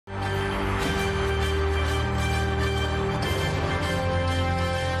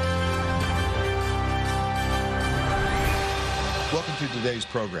today's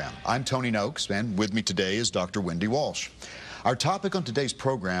program. I'm Tony Noakes, and with me today is Dr. Wendy Walsh. Our topic on today's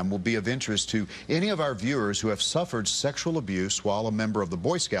program will be of interest to any of our viewers who have suffered sexual abuse while a member of the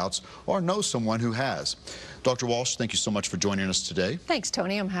Boy Scouts or know someone who has. Dr. Walsh, thank you so much for joining us today. Thanks,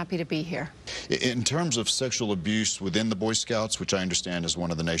 Tony. I'm happy to be here. In terms of sexual abuse within the Boy Scouts, which I understand is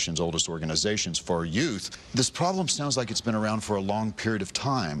one of the nation's oldest organizations for youth, this problem sounds like it's been around for a long period of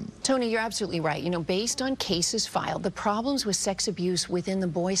time. Tony, you're absolutely right. You know, based on cases filed, the problems with sex abuse within the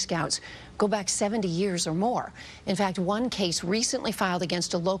Boy Scouts go back 70 years or more. In fact, one case recently filed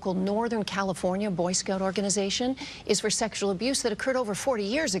against a local Northern California Boy Scout organization is for sexual abuse that occurred over 40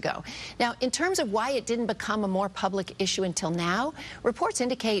 years ago. Now, in terms of why it didn't become a more public issue until now, reports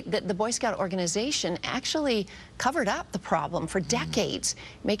indicate that the Boy Scout organization actually covered up the problem for decades,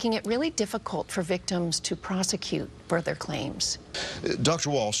 making it really difficult for victims to prosecute further claims. Dr.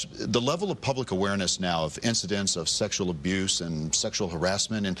 Walsh, the level of public awareness now of incidents of sexual abuse and sexual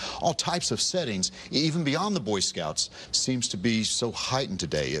harassment in all types of settings, even beyond the Boy Scouts, seems to be so heightened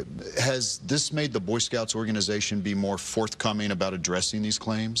today. Has this made the Boy Scouts organization be more forthcoming about addressing these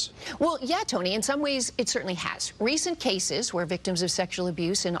claims? Well, yeah, Tony, in some ways it certainly has. Recent cases where victims of sexual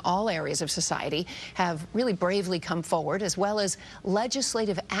abuse in all areas of society have really bravely come forward, as well as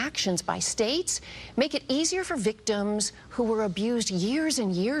legislative actions by states, make it easier for victims who were abused years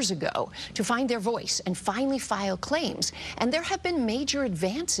and years ago to find their voice and finally file claims. And there have been major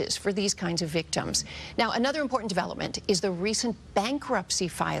advances for these kinds of victims. Now, another important development is the recent bankruptcy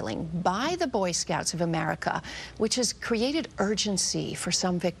filing by the Boy Scouts of America, which has created urgency for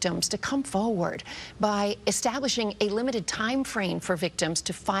some victims to come forward by establishing a limited time frame for victims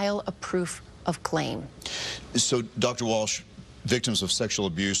to file a proof of claim. So, Dr. Walsh, victims of sexual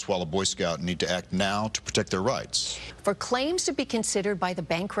abuse while a Boy Scout need to act now to protect their rights. For claims to be considered by the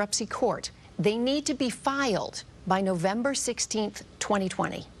bankruptcy court, they need to be filed by November 16th,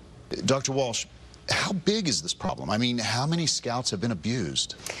 2020. Dr. Walsh, how big is this problem? I mean, how many Scouts have been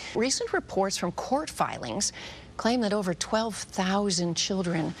abused? Recent reports from court filings claim that over 12,000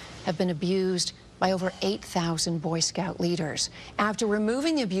 children have been abused by over 8,000 Boy Scout leaders. After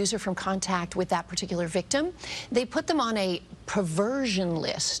removing the abuser from contact with that particular victim, they put them on a perversion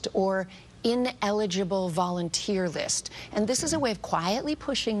list or ineligible volunteer list. And this is a way of quietly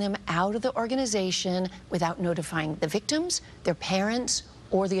pushing them out of the organization without notifying the victims, their parents,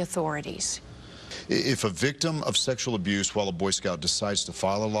 or the authorities. If a victim of sexual abuse while a Boy Scout decides to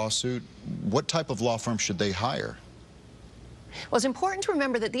file a lawsuit, what type of law firm should they hire? Well, it's important to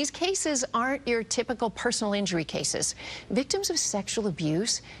remember that these cases aren't your typical personal injury cases. Victims of sexual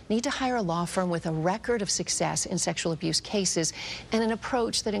abuse need to hire a law firm with a record of success in sexual abuse cases and an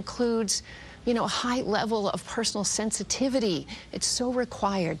approach that includes, you know, a high level of personal sensitivity. It's so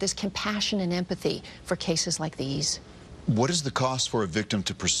required, this compassion and empathy for cases like these. What is the cost for a victim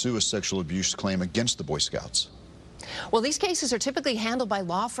to pursue a sexual abuse claim against the Boy Scouts? Well, these cases are typically handled by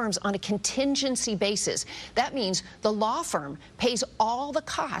law firms on a contingency basis. That means the law firm pays all the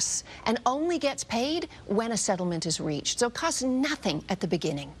costs and only gets paid when a settlement is reached. So it costs nothing at the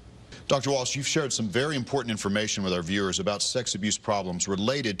beginning. Dr. Walsh, you've shared some very important information with our viewers about sex abuse problems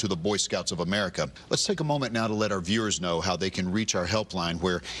related to the Boy Scouts of America. Let's take a moment now to let our viewers know how they can reach our helpline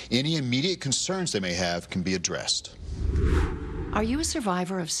where any immediate concerns they may have can be addressed. Are you a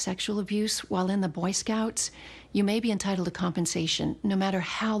survivor of sexual abuse while in the Boy Scouts? You may be entitled to compensation no matter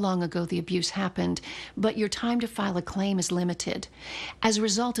how long ago the abuse happened, but your time to file a claim is limited. As a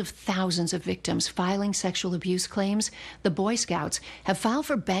result of thousands of victims filing sexual abuse claims, the Boy Scouts have filed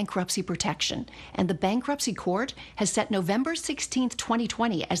for bankruptcy protection, and the bankruptcy court has set November 16th,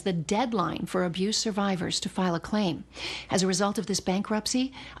 2020 as the deadline for abuse survivors to file a claim. As a result of this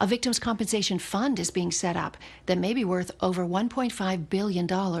bankruptcy, a victims' compensation fund is being set up that may be worth over $1.5 billion.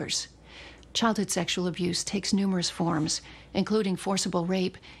 Childhood sexual abuse takes numerous forms, including forcible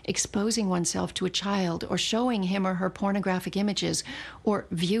rape, exposing oneself to a child, or showing him or her pornographic images, or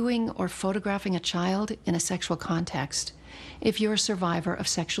viewing or photographing a child in a sexual context. If you're a survivor of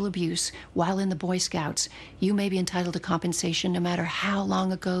sexual abuse while in the Boy Scouts, you may be entitled to compensation no matter how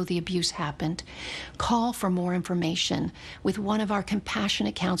long ago the abuse happened. Call for more information. With one of our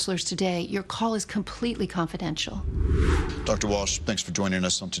compassionate counselors today, your call is completely confidential. Dr. Walsh, thanks for joining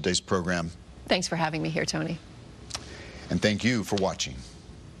us on today's program. Thanks for having me here, Tony. And thank you for watching.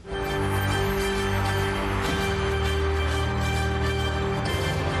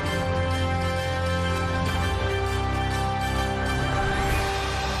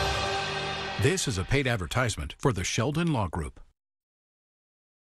 This is a paid advertisement for the Sheldon Law Group.